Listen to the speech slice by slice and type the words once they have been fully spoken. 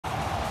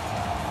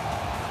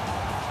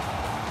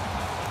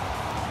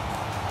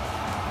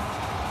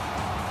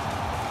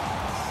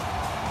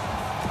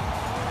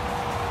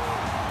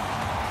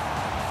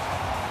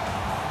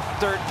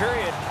third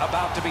period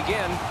about to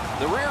begin.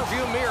 The rear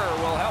view mirror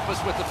will help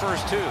us with the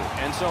first two,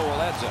 and so will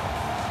Edzo.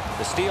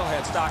 The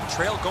Steelheads, Doc,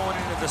 trail going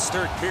into this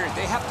third period.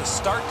 They have to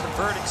start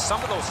converting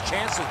some of those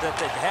chances that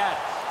they've had.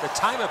 The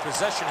time of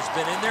possession has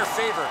been in their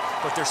favor,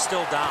 but they're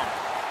still down.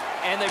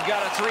 And they've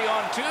got a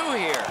 3-on-2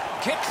 here.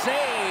 Kick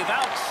save,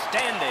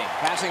 outstanding.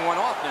 Passing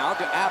one off now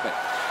to Abbott.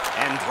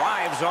 And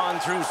drives on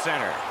through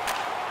center.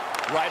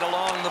 Right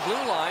along the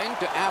blue line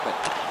to Abbott.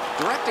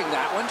 Directing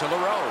that one to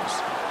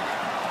LaRose.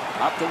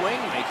 Up the wing,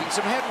 making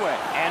some headway.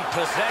 And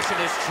possession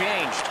has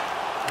changed.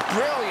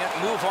 Brilliant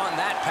move on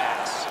that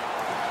pass.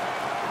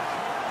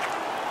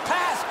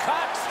 Pass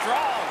cut,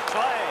 strong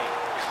play.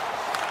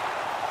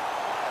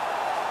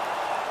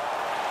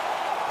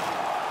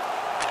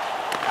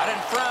 Out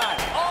in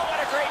front. Oh, what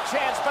a great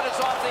chance, but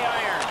it's off the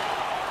iron.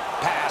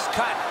 Pass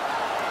cut.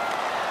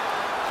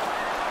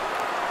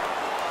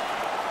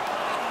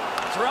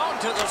 Thrown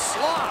to the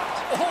slot.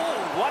 Oh,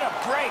 what a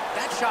break.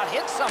 That shot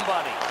hit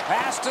somebody.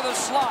 Pass to the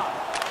slot.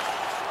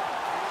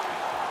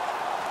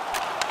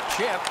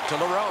 Chip to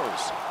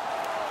LaRose.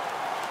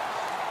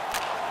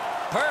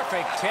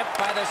 Perfect tip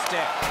by the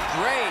stick.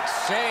 Great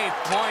save,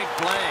 point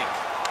blank.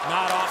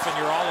 Not often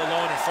you're all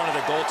alone in front of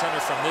the goaltender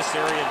from this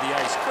area of the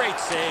ice. Great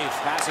save.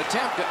 Pass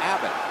attempt to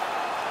Abbott.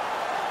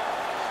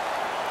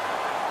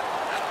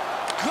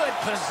 Good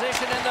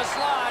position in the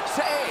slot.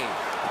 Save.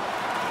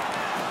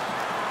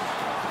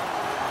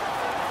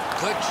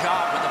 Good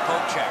job with the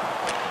poke check.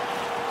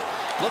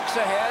 Looks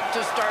ahead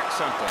to start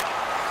something.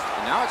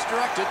 And now it's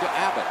directed to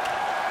Abbott.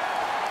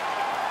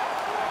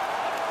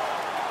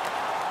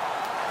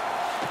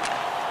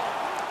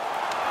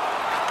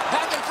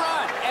 Back in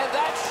front, and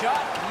that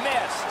shot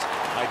missed.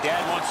 My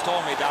dad once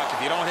told me, Doc, if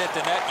you don't hit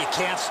the net, you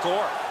can't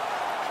score.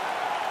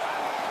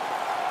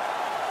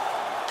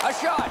 A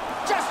shot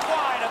just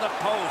wide of the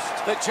post.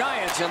 The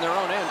Giants in their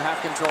own end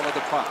have control of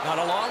the puck. Not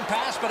a long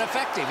pass, but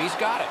effective. He's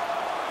got it.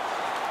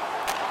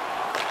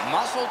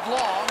 Muscled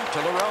long to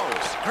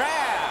LaRose.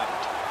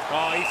 Grabbed.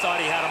 Oh, he thought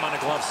he had him on the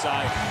glove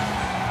side.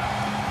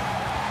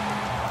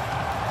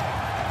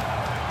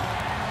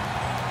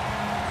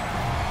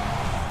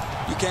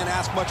 You can't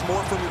ask much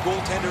more from your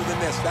goaltender than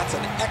this. That's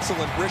an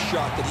excellent wrist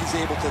shot that he's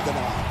able to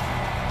deny.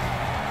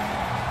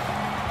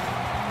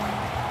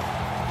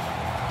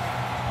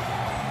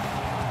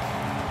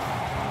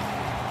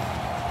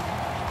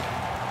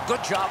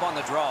 Good job on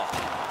the draw.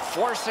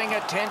 Forcing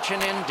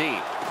attention in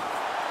deep.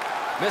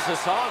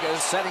 Mississauga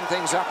is setting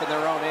things up in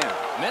their own end.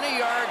 Many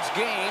yards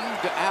gained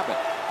to Abbott.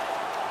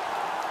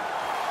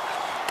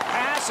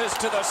 Passes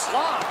to the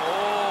slot.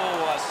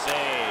 Oh, a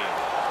save.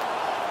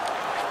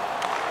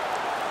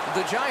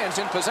 The Giants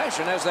in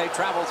possession as they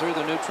travel through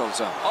the neutral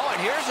zone. Oh, and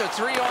here's a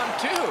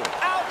 3-on-2.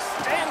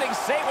 Outstanding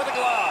save with the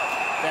glove.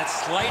 That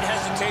slight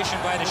hesitation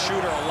by the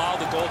shooter allowed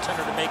the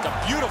goaltender to make a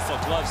beautiful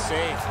glove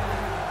save.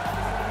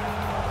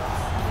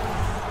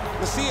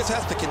 Macias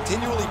has to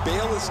continually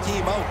bail his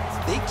team out.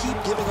 They keep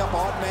giving up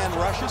odd man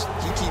rushes.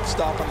 He keeps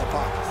stopping the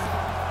puck.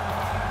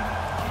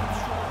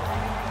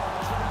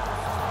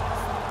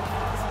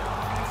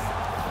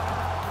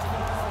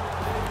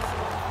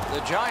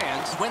 The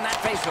Giants win that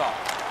faceoff.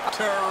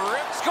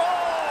 Terrific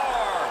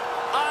score!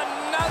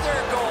 Another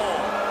goal!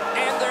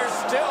 And there's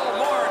still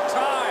more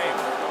time.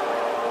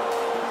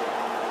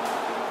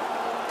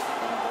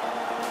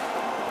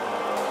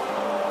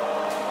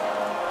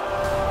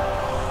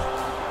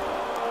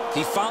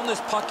 He found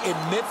this puck in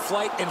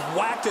mid-flight and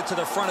whacked it to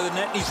the front of the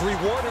net, and he's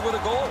rewarded with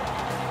a goal.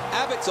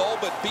 Abbott's all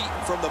but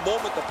beaten from the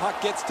moment the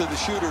puck gets to the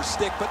shooter's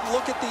stick, but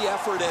look at the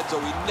effort,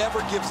 Edzo. He never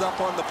gives up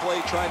on the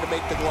play trying to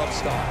make the glove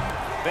stop.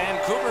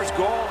 Vancouver's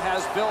goal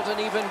has built an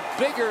even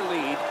bigger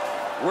lead.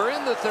 We're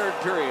in the third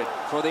period.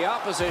 For the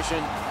opposition,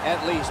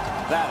 at least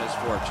that is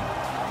fortunate.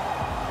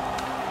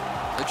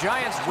 The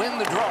Giants win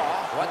the draw.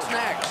 What's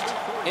next?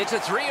 It's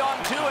a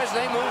 3-on-2 as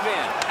they move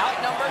in.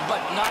 Outnumbered,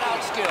 but not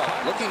outskilled.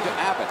 Looking to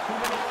Abbott.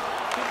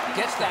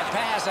 Gets that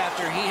pass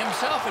after he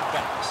himself had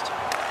bounced.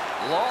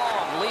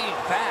 Long lead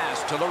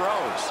pass to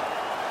LaRose.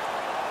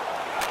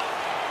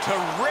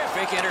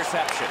 Terrific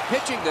interception.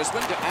 Pitching this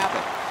one to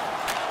Abbott.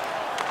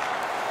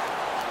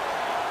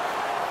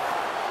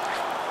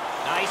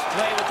 Nice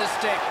play with the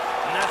stick.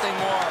 Nothing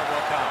more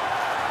will come.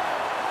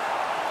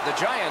 The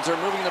Giants are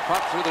moving the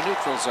puck through the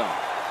neutral zone.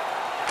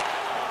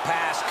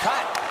 Pass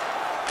cut.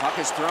 Puck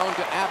is thrown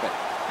to Abbott.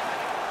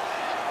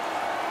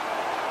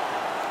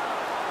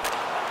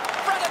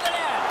 Front of the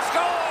net.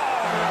 Score!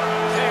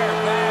 They're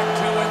back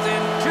to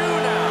within 2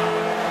 now.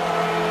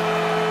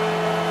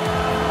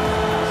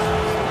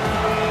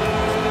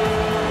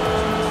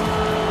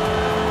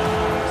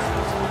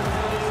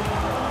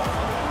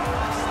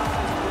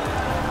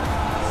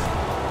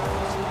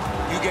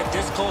 You get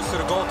this close to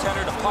the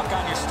goaltender, the puck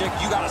on your stick,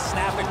 you got to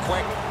snap it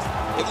quick.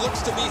 It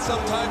looks to me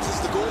sometimes as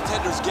the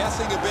goaltender's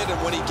guessing a bit,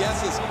 and when he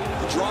guesses,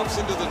 he drops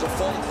into the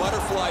default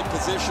butterfly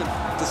position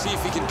to see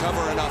if he can cover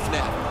enough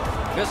net.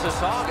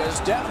 Mississauga's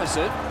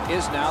deficit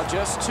is now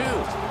just 2.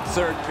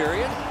 Third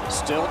period,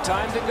 still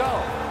time to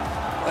go.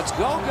 Let's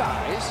go,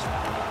 guys.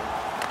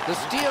 The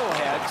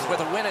Steelheads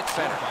with a win at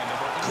center.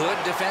 Good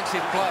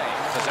defensive play.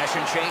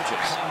 Possession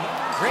changes.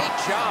 Great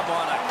job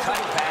on a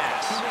cut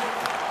pass.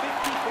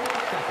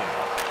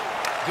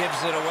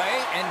 Gives it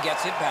away and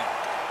gets it back.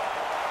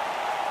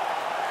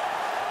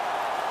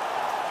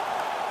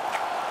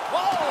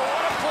 Whoa,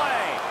 what a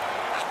play.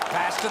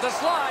 Pass to the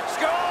slot.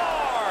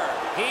 Score!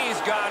 He's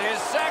got his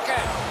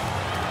second.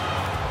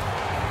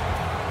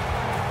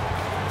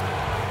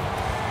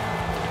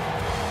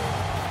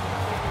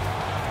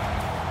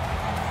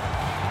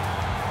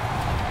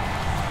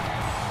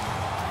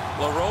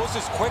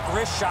 LaRose's quick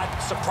wrist shot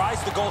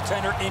surprised the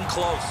goaltender in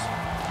close.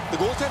 The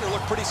goaltender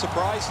looked pretty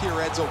surprised here,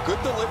 Edzo.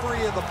 Good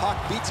delivery of the puck,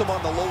 beats him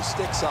on the low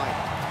stick side.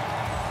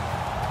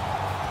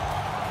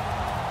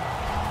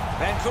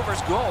 Vancouver's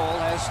goal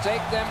has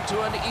taken them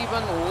to an even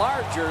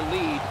larger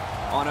lead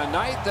on a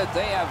night that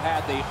they have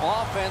had the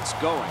offense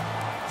going.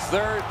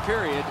 Third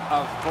period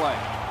of play.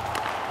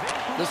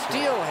 The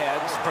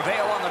Steelheads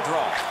prevail on the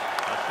draw.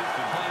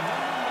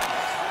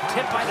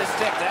 Tip by the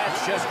stick.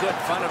 That's just good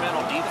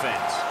fundamental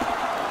defense.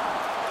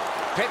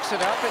 Picks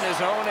it up in his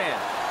own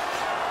end.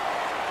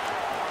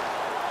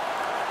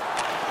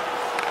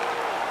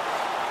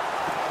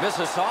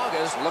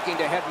 Mississauga's looking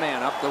to head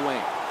man up the wing.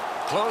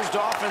 Closed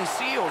off and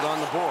sealed on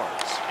the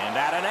boards. And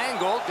at an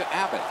angle to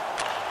Abbott.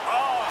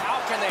 Oh, how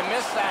can they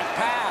miss that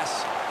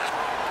pass?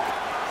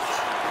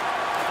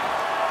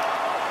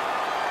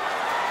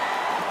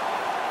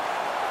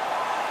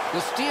 The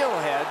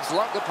Steelheads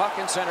lug the puck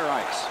in center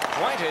ice.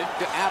 Pointed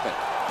to Abbott.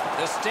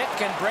 The stick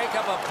can break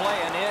up a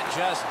play, and it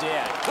just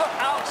did.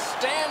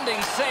 Outstanding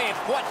save.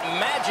 What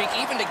magic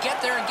even to get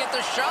there and get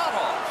the shot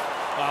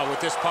off. With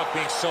this puck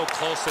being so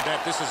close to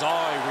net, this is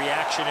all a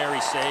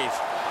reactionary save.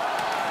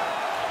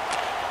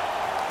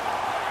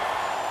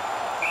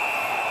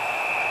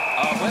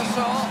 A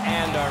whistle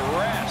and a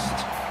rest.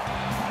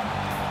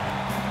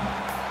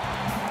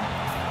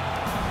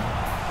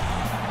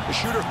 The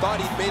shooter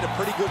thought he'd made a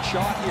pretty good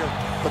shot here,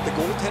 but the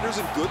goaltender's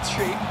in good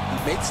shape. He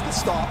makes the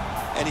stop,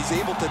 and he's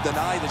able to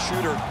deny the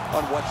shooter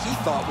on what he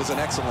thought was an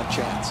excellent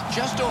chance.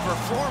 Just over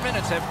 4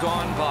 minutes have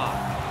gone by.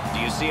 Do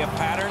you see a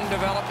pattern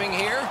developing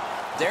here?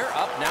 They're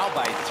up now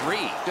by 3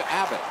 to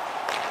Abbott.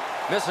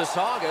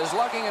 Mississauga is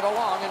lugging it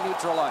along in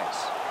neutral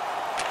ice.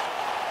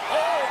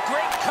 Oh,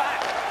 great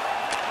cut.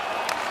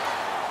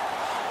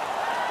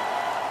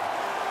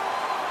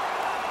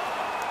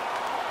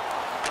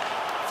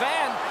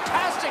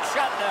 Fantastic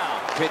shutdown.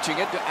 Pitching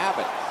it to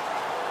Abbott.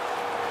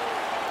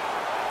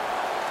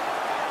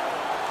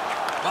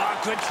 Oh,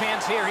 good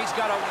chance here. He's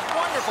got a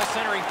wonderful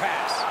centering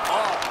pass.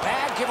 Oh,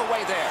 bad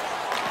giveaway there.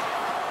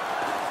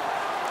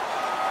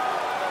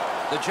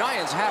 The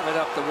Giants have it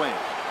up the wing.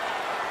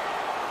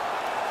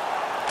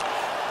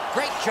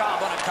 Great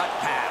job on a cut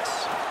pass.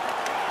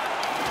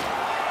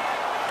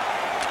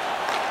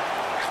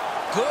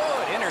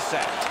 Good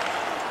intercept.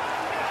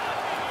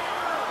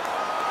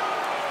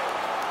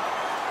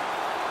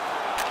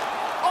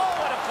 Oh,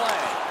 what a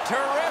play.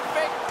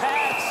 Terrific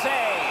pad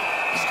save.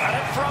 He's got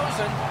it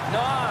frozen.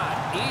 Not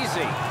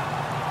easy.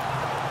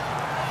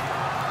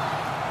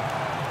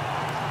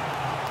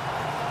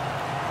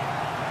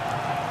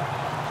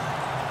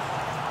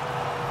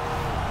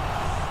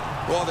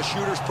 Well, the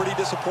shooter's pretty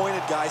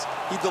disappointed, guys.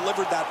 He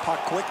delivered that puck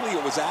quickly.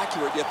 It was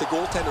accurate, yet the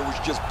goaltender was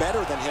just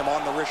better than him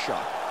on the wrist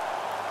shot.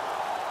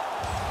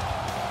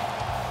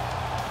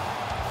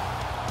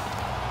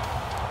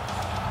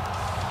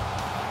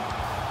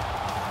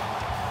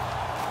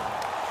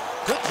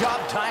 Good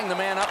job tying the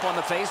man up on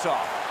the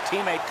faceoff.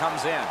 Teammate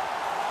comes in.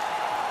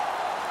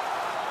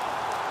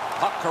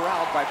 Puck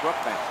corralled by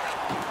Brookbank.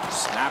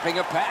 Snapping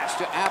a pass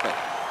to Abbott.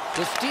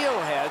 The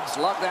Steelheads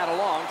lug that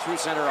along through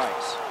center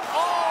ice.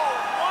 Oh,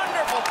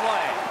 wonderful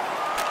play.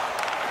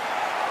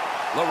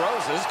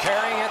 LaRose is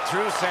carrying it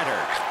through center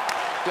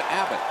to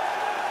Abbott.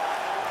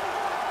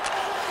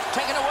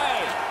 Taken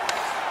away.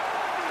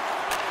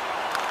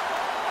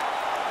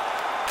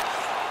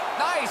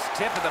 Nice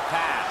tip of the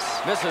pass.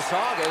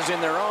 Mississauga is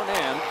in their own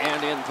end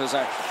and in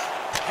possession.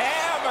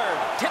 Hammered,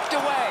 tipped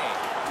away.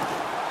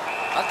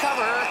 A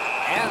cover,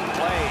 and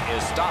play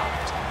is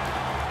stopped.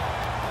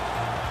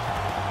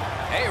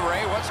 Hey,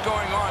 Ray, what's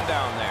going on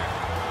down there?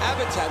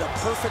 Abbott's had a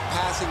perfect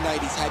passing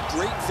night. He's had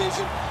great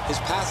vision. His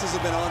passes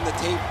have been on the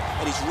tape,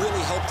 and he's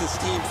really helped his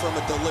team from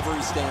a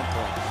delivery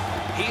standpoint.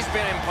 He's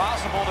been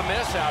impossible to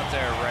miss out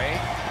there, Ray.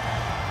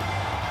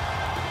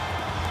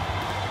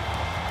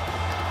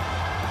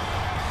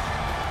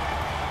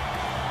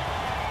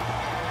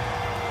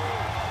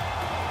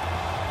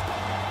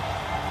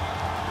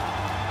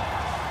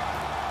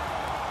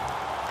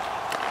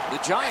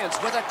 The Giants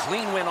with a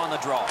clean win on the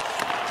draw.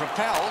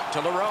 Propelled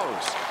to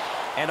LaRose.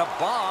 And a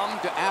bomb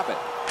to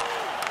Abbott.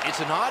 It's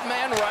an odd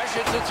man rush.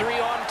 It's a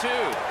 3-on-2.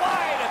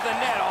 Wide of the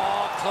net.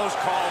 Oh, close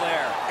call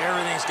there.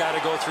 Everything's got to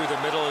go through the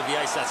middle of the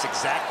ice. That's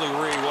exactly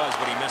where he was,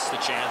 but he missed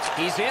the chance.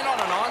 He's in on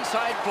an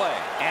onside play.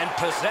 And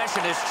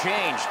possession has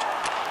changed.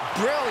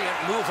 Brilliant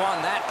move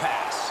on that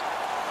pass.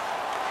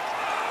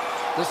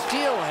 The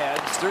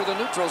Steelheads through the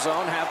neutral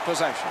zone have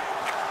possession.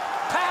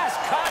 Pass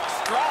cut.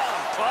 Strong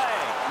play.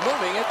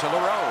 Moving it to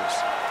LaRose.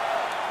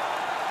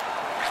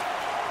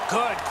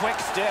 Good quick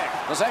stick.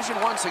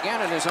 Possession once again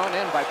in his own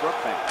end by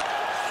Brookbank.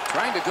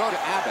 Trying to go to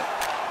Abbott.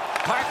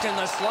 Parked in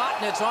the slot,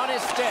 and it's on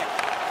his stick.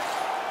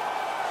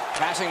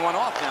 Passing one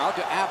off now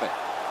to Abbott.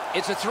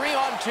 It's a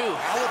 3-on-2.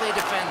 How will they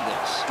defend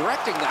this?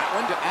 Directing that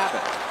one to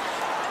Abbott.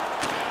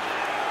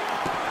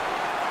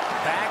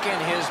 Back in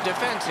his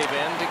defensive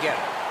end to get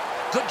it.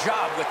 Good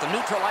job with the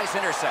neutralized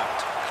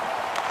intercept.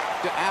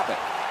 To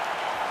Abbott.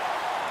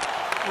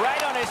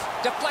 Right on his,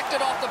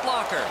 deflected off the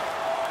blocker.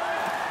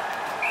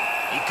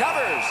 He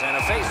covers, and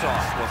a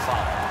face-off will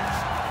follow.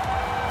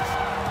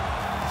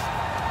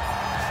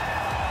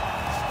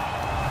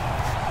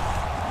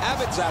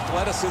 Abbott's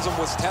athleticism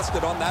was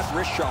tested on that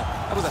wrist shot.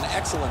 That was an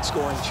excellent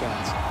scoring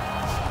chance.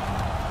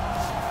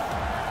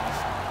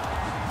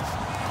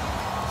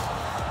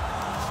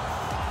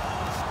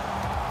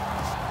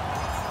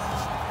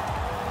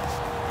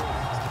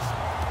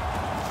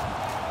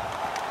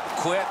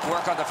 Quick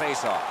work on the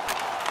faceoff.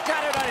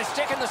 Got it on his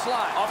stick in the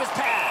slot. Off his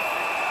pad.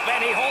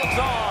 Then he holds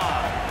on.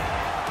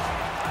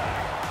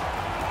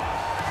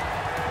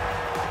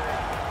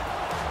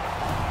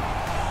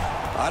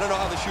 I don't know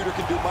how the shooter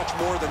can do much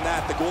more than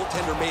that. The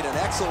goaltender made an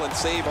excellent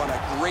save on a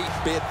great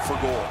bid for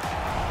goal.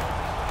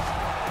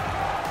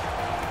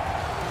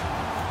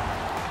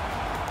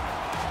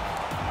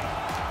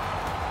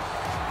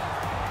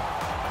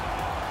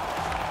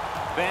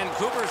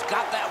 Vancouver's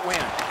got that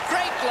win.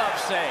 Great glove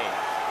save.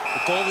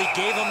 The goalie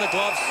gave him the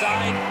glove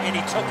side, and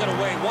he took it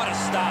away. What a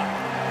stop.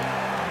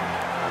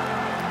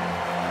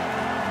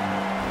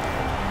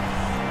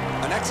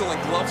 An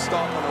excellent glove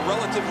stop on a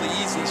relatively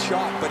easy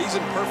shot, but he's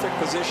in perfect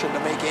position to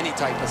make any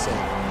type of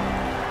save.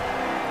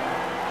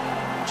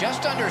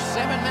 Just under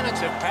 7 minutes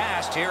have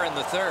passed here in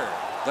the third.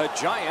 The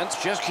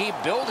Giants just keep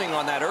building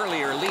on that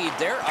earlier lead.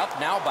 They're up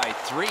now by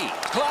 3.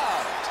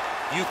 Gloved.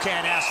 You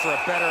can't ask for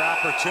a better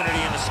opportunity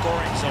in the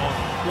scoring zone.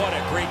 What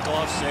a great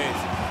glove save.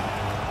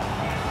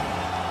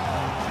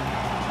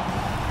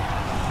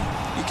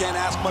 You can't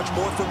ask much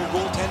more from your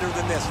goaltender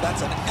than this.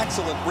 That's an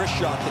excellent wrist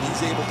shot that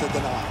he's able to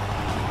deny.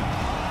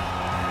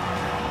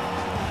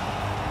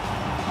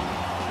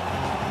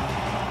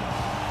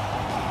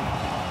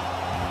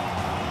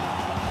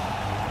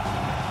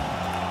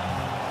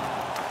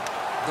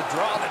 The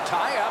draw, the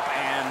tie-up,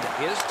 and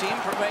his team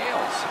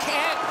prevails.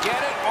 Can't get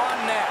it on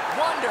net.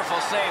 Wonderful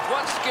save.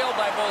 What skill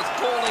by both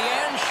goalie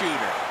and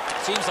shooter.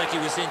 Seems like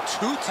he was in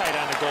too tight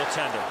on the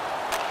goaltender.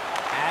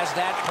 As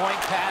that point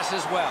pass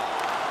as well.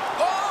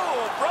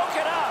 Oh, broke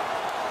it up.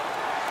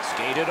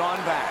 Skated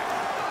on back.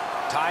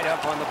 Tied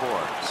up on the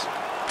boards.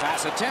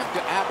 Pass attempt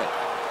to Abbott.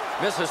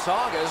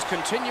 Mississauga's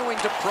continuing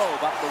to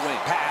probe up the wing.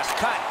 Pass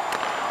cut.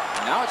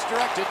 Now it's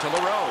directed to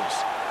LaRose.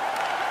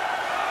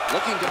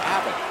 Looking to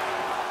Abbott.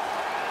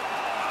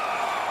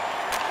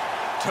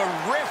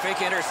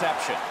 Terrific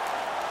interception.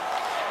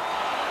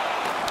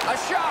 A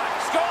shot.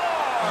 Score!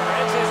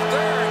 It's his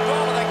third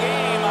goal of the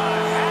game. A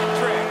hat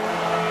trick.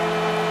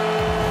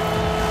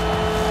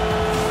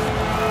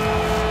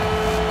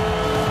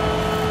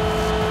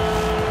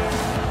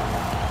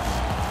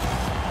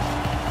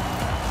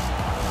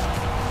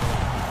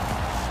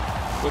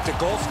 With the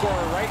goal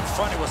scorer right in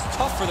front, it was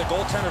tough for the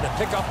goaltender to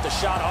pick up the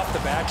shot off the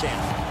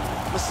backhand.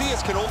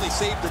 Macias can only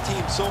save the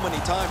team so many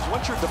times.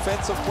 Once your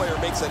defensive player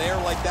makes an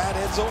error like that,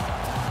 Enzo,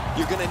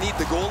 you're going to need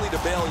the goalie to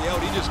bail you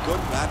out. He just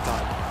couldn't that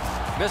time.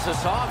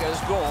 Mississauga's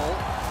goal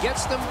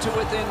gets them to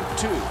within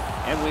 2,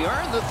 and we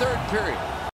are in the third period.